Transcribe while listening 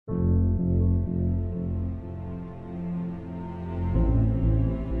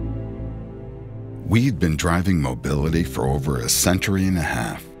We've been driving mobility for over a century and a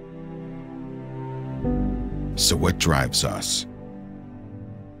half. So what drives us?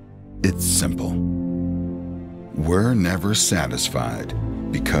 It's simple. We're never satisfied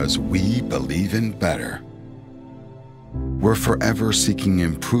because we believe in better. We're forever seeking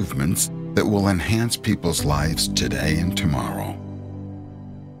improvements that will enhance people's lives today and tomorrow.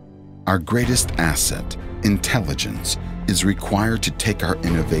 Our greatest asset, intelligence, is required to take our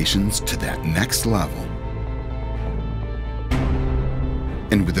innovations to that next level.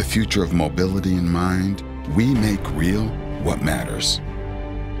 And with the future of mobility in mind, we make real what matters.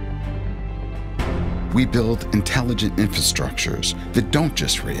 We build intelligent infrastructures that don't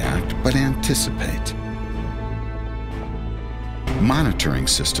just react, but anticipate. Monitoring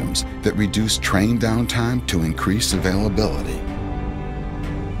systems that reduce train downtime to increase availability.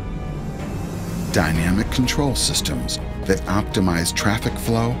 Dynamic control systems that optimize traffic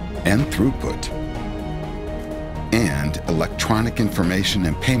flow and throughput. And electronic information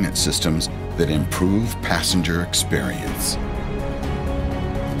and payment systems that improve passenger experience.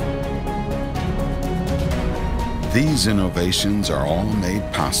 These innovations are all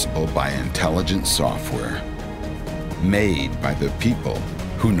made possible by intelligent software, made by the people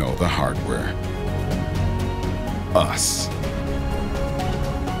who know the hardware. Us.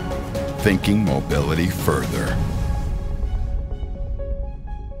 Thinking mobility further.